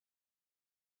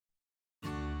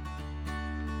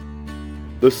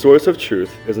The Source of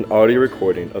Truth is an audio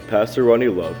recording of Pastor Ronnie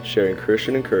Love sharing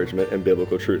Christian encouragement and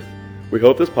biblical truth. We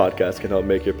hope this podcast can help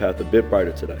make your path a bit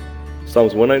brighter today.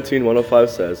 Psalms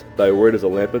 119:105 says, "Thy word is a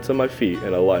lamp unto my feet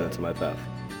and a light unto my path."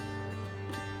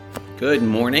 Good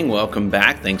morning. Welcome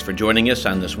back. Thanks for joining us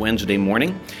on this Wednesday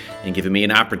morning and giving me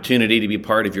an opportunity to be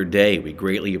part of your day. We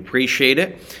greatly appreciate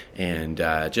it. And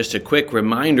just a quick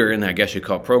reminder, and I guess you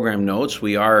call it program notes,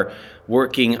 we are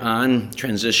working on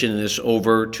transitioning this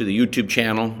over to the YouTube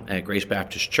channel at Grace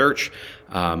Baptist Church.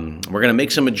 We're going to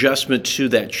make some adjustment to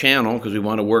that channel because we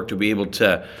want to work to be able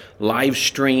to live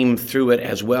stream through it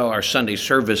as well our Sunday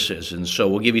services. And so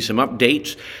we'll give you some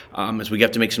updates as we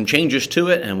have to make some changes to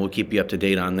it, and we'll keep you up to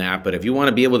date on that. But if you want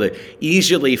to be able to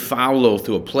easily follow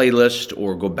through a playlist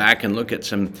or go back and look at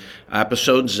some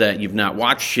episodes that you've not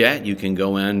watched yet, you can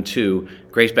go into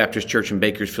Grace Baptist Church in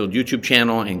Bakersfield YouTube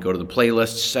channel and go to the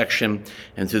playlists section,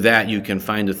 and through that you can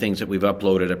find the things that we've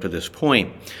uploaded up to this point.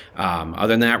 Other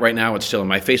than that, right now it's still on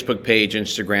my Facebook page,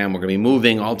 Instagram. We're going to be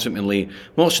moving ultimately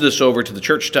most of this over to the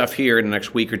church stuff here in the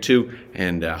next week or two,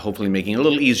 and hopefully making it a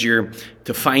little easier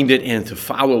to find it and to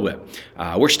follow it.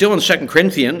 We're still in 2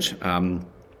 Corinthians,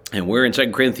 and we're in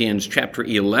 2 Corinthians chapter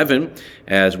 11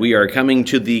 as we are coming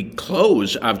to the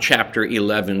close of chapter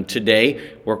 11 today,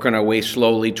 working our way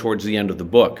slowly towards the end of the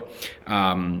book.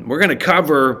 We're going to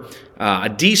cover a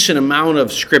decent amount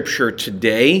of scripture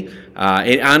today.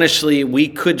 And honestly, we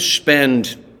could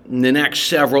spend the next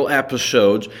several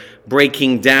episodes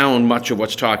breaking down much of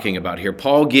what's talking about here.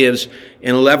 Paul gives,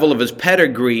 in a level of his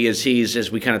pedigree, as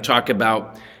we kind of talk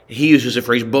about, he uses the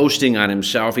phrase boasting on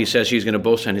himself. He says he's going to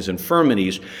boast on his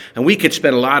infirmities. And we could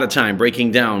spend a lot of time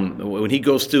breaking down, when he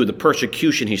goes through the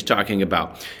persecution he's talking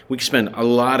about, we could spend a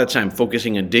lot of time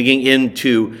focusing and digging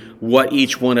into what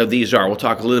each one of these are. We'll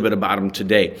talk a little bit about them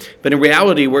today. But in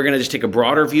reality, we're going to just take a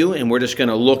broader view, and we're just going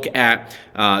to look at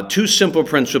two simple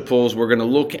principles. We're going to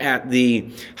look at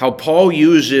how Paul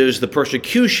uses the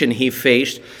persecution he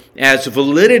faced as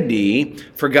validity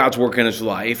for God's work in his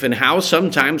life, and how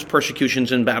sometimes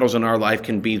persecutions and battles in our life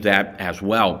can be that as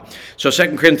well. So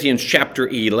 2 Corinthians chapter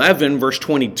 11, verse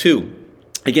 22.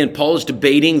 Again, Paul is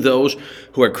debating those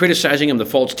who are criticizing him, the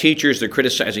false teachers. They're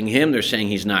criticizing him. They're saying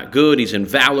he's not good, he's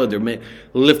invalid. They're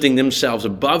lifting themselves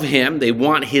above him. They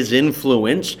want his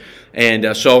influence.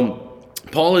 And so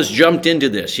Paul has jumped into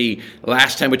this.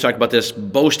 Last time we talked about this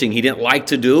boasting, he didn't like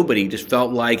to do, but he just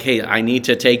felt like, hey, I need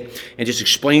to take and just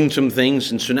explain some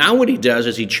things. And so now what he does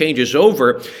is he changes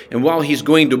over, and while he's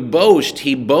going to boast,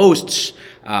 he boasts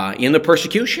in the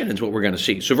persecution, is what we're going to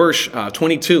see. So verse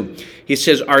 22, he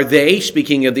says, "Are they,"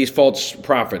 speaking of these false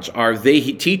prophets, "are they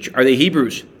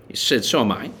Hebrews?" He said, "So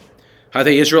am I." "Are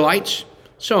they Israelites?"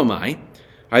 "So am I."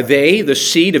 "Are they the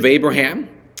seed of Abraham?"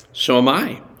 "So am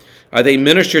I." "Are they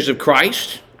ministers of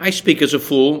Christ?" "I speak as a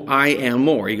fool, I am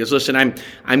more." He goes, listen,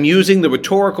 I'm using the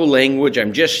rhetorical language.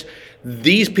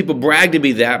 These people brag to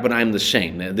be that, but I'm the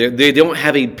same. They don't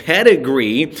have a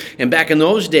pedigree. And back in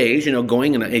those days,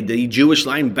 going in the Jewish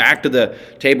line back to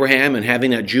Abraham and having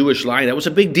that Jewish line, that was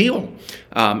a big deal.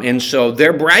 And so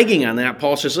they're bragging on that.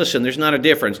 Paul says, listen, there's not a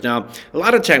difference. Now, a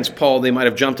lot of times, Paul, they might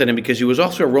have jumped at him because he was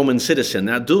also a Roman citizen.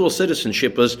 That dual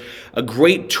citizenship was a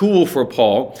great tool for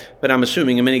Paul, but I'm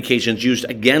assuming in many occasions used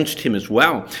against him as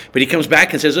well. But he comes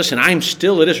back and says, listen, I'm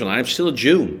still an Israelite. I'm still a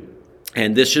Jew.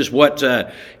 And this is what,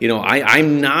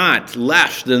 I'm not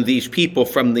less than these people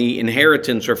from the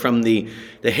inheritance or from the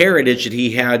heritage that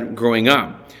he had growing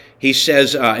up. He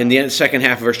says in the second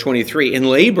half of verse 23, "In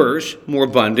labors more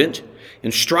abundant,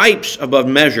 in stripes above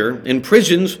measure, in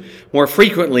prisons more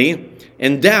frequently,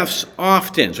 in deaths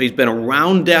often." So he's been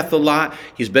around death a lot.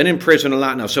 He's been in prison a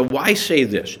lot now. So why say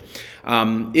this?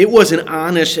 It was an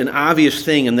honest and obvious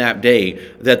thing in that day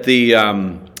that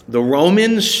the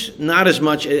Romans, not as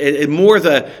much, more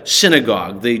the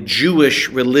synagogue, the Jewish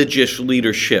religious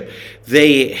leadership,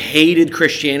 they hated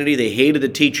Christianity, they hated the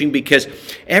teaching, because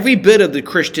every bit of the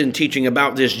Christian teaching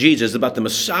about this Jesus, about the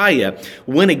Messiah,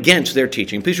 went against their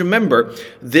teaching. Please remember,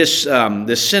 this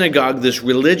synagogue, this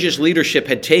religious leadership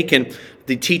had taken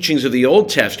the teachings of the Old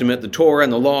Testament, the Torah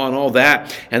and the law and all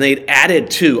that, and they'd added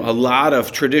to a lot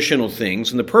of traditional things.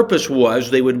 And the purpose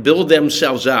was they would build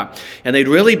themselves up, and they'd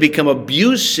really become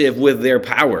abusive with their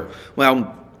power.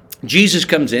 Well, Jesus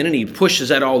comes in and he pushes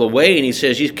that all away, and he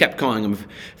says, he kept calling them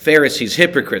Pharisees,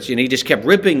 hypocrites, and he just kept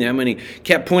ripping them, and he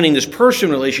kept pointing this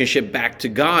personal relationship back to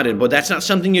God. But that's not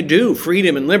something you do,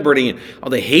 freedom and liberty. And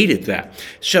they hated that.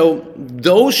 So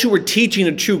those who were teaching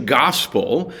the true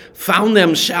gospel found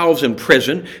themselves in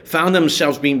prison, found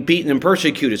themselves being beaten and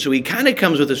persecuted. So he kind of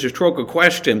comes with this rhetorical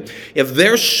question: if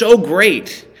they're so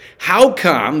great, How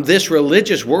come this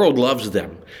religious world loves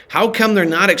them? How come they're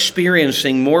not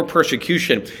experiencing more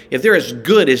persecution if they're as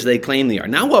good as they claim they are?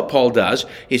 Now what Paul does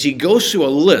is he goes through a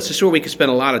list. This is where we could spend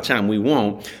a lot of time. We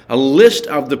won't. A list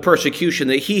of the persecution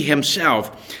that he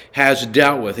himself has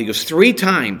dealt with. He goes, 3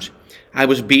 times I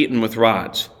was beaten with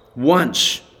rods.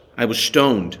 Once I was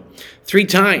stoned. 3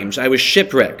 times I was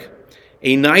shipwrecked.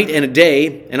 A night and a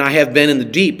day, and I have been in the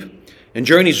deep, and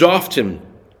journeys often,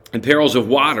 and perils of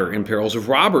water, and perils of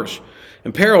robbers,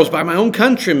 and perils by my own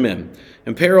countrymen,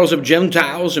 and perils of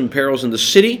Gentiles, and perils in the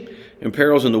city, and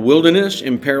perils in the wilderness,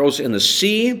 and perils in the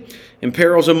sea, and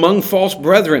perils among false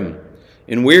brethren,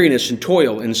 and weariness and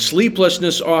toil, and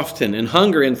sleeplessness often, and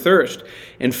hunger and thirst,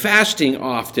 and fasting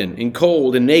often, and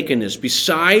cold and nakedness.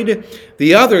 Beside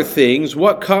the other things,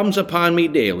 what comes upon me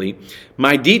daily,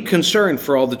 my deep concern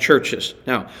for all the churches.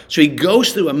 Now, so he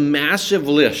goes through a massive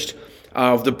list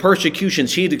of the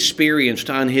persecutions he had experienced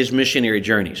on his missionary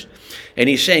journeys. And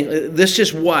he's saying, this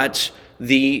is what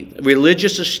the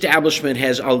religious establishment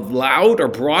has allowed or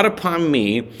brought upon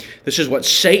me. This is what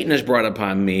Satan has brought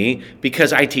upon me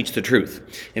because I teach the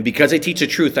truth. And because I teach the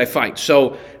truth, I fight.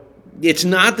 So it's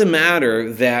not the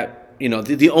matter that,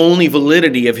 the only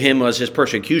validity of him was his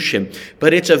persecution,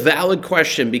 but it's a valid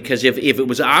question because if it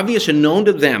was obvious and known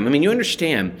to them, you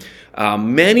understand,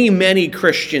 many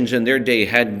Christians in their day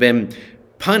had been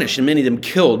punished and many of them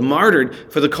killed, martyred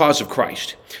for the cause of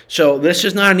Christ. So this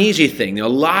is not an easy thing. A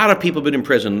lot of people have been in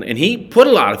prison, and he put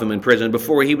a lot of them in prison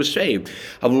before he was saved.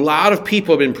 A lot of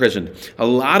people have been imprisoned. A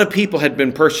lot of people had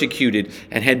been persecuted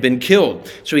and had been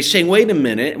killed. So he's saying, wait a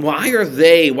minute, why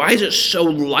is it so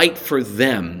light for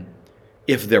them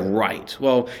if they're right?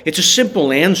 Well, it's a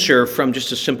simple answer from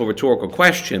just a simple rhetorical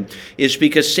question. It's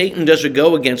because Satan doesn't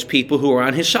go against people who are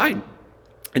on his side.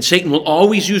 And Satan will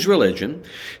always use religion.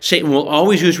 Satan will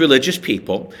always use religious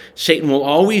people. Satan will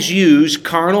always use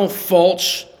carnal,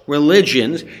 false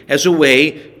religions as a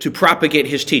way to propagate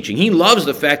his teaching. He loves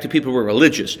the fact that people were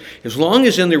religious. As long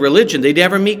as in their religion they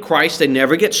never meet Christ, they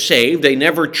never get saved, they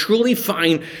never truly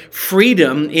find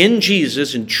freedom in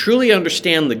Jesus and truly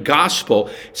understand the gospel,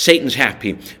 Satan's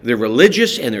happy. They're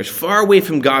religious and they're as far away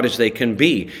from God as they can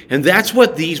be. And that's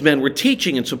what these men were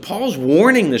teaching. And so Paul's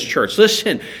warning this church,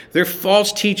 listen, they're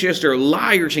false teachers, they're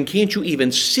liars, and can't you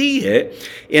even see it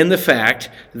in the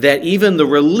fact that even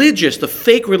the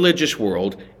fake religious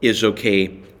world is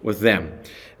okay with them.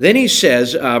 Then he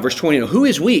says, verse 20, who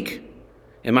is weak?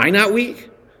 Am I not weak?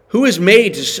 Who is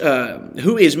made to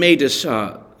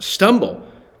stumble?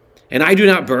 And I do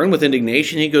not burn with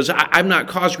indignation. He goes, I'm not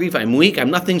caused grief. I'm weak. I'm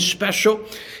nothing special.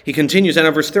 He continues on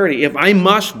in verse 30, if I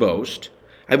must boast,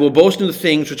 I will boast in the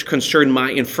things which concern my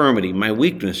infirmity, my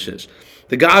weaknesses.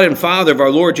 The God and Father of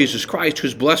our Lord Jesus Christ, who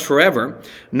is blessed forever,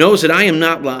 knows that I am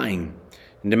not lying.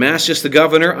 And Damascus, the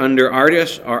governor, under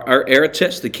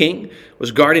Aretas, the king,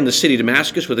 was guarding the city of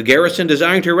Damascus with a garrison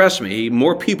desiring to arrest me.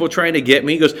 More people trying to get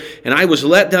me. He goes, and I was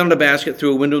let down in a basket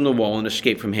through a window in the wall and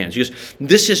escaped from hands. He goes,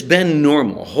 this has been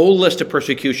normal. A whole list of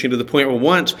persecution to the point where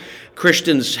once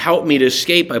Christians helped me to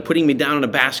escape by putting me down in a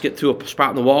basket through a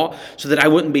spot in the wall so that I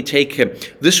wouldn't be taken.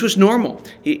 This was normal.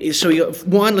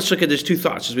 Let's look at these 2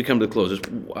 thoughts as we come to the close.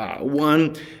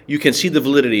 One, you can see the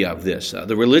validity of this.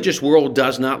 The religious world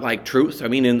does not like truth.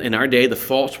 In our day, the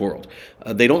false world,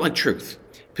 they don't like truth.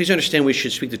 Please understand we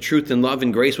should speak the truth in love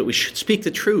and grace, but we should speak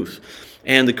the truth.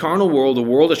 And the carnal world, the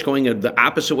world that's going the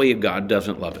opposite way of God,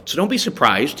 doesn't love it. So don't be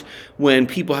surprised when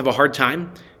people have a hard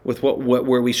time with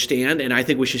where we stand, and I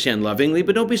think we should stand lovingly,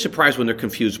 but don't be surprised when they're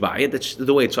confused by it. That's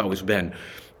the way it's always been.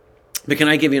 But can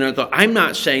I give you another thought? I'm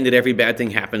not saying that every bad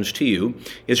thing happens to you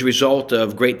is a result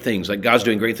of great things, like God's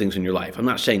doing great things in your life. I'm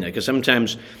not saying that, because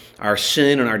sometimes our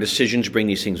sin and our decisions bring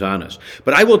these things on us.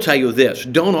 But I will tell you this,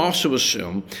 don't also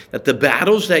assume that the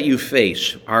battles that you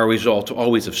face are a result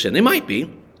always of sin. They might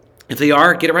be. If they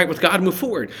are, get it right with God and move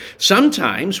forward.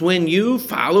 Sometimes when you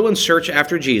follow and search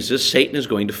after Jesus, Satan is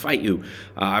going to fight you.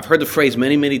 I've heard the phrase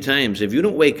many times, if you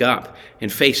don't wake up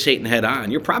and face Satan head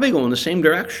on, you're probably going the same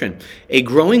direction. A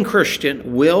growing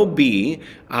Christian will be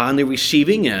on the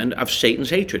receiving end of Satan's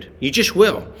hatred. You just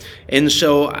will. And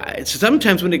so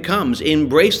sometimes when it comes,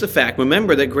 embrace the fact,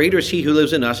 remember that greater is he who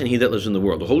lives in us and he that lives in the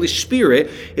world. The Holy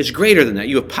Spirit is greater than that.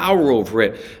 You have power over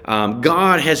it.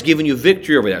 God has given you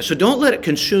victory over that. So don't let it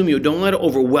consume you. Don't let it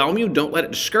overwhelm you. Don't let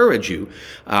it discourage you.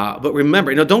 But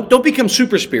remember, don't become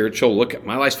super spiritual. Look,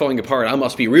 my life's falling apart. I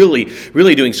must be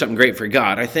really doing something great for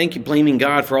God. I think blaming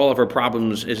God for all of our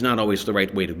problems is not always the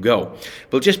right way to go.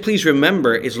 But just please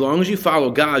remember, as long as you follow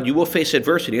God, God, you will face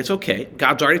adversity. It's okay.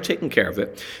 God's already taken care of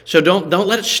it. So don't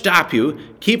let it stop you.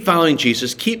 Keep following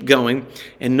Jesus. Keep going,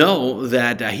 and know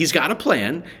that He's got a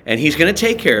plan, and He's going to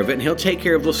take care of it, and He'll take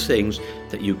care of those things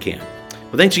that you can't.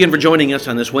 Well, thanks again for joining us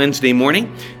on this Wednesday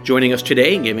morning, joining us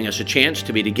today and giving us a chance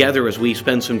to be together as we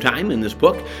spend some time in this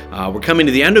book. We're coming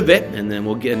to the end of it, and then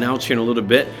we'll announce here in a little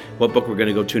bit what book we're going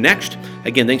to go to next.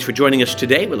 Again, thanks for joining us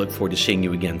today. We look forward to seeing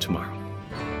you again tomorrow.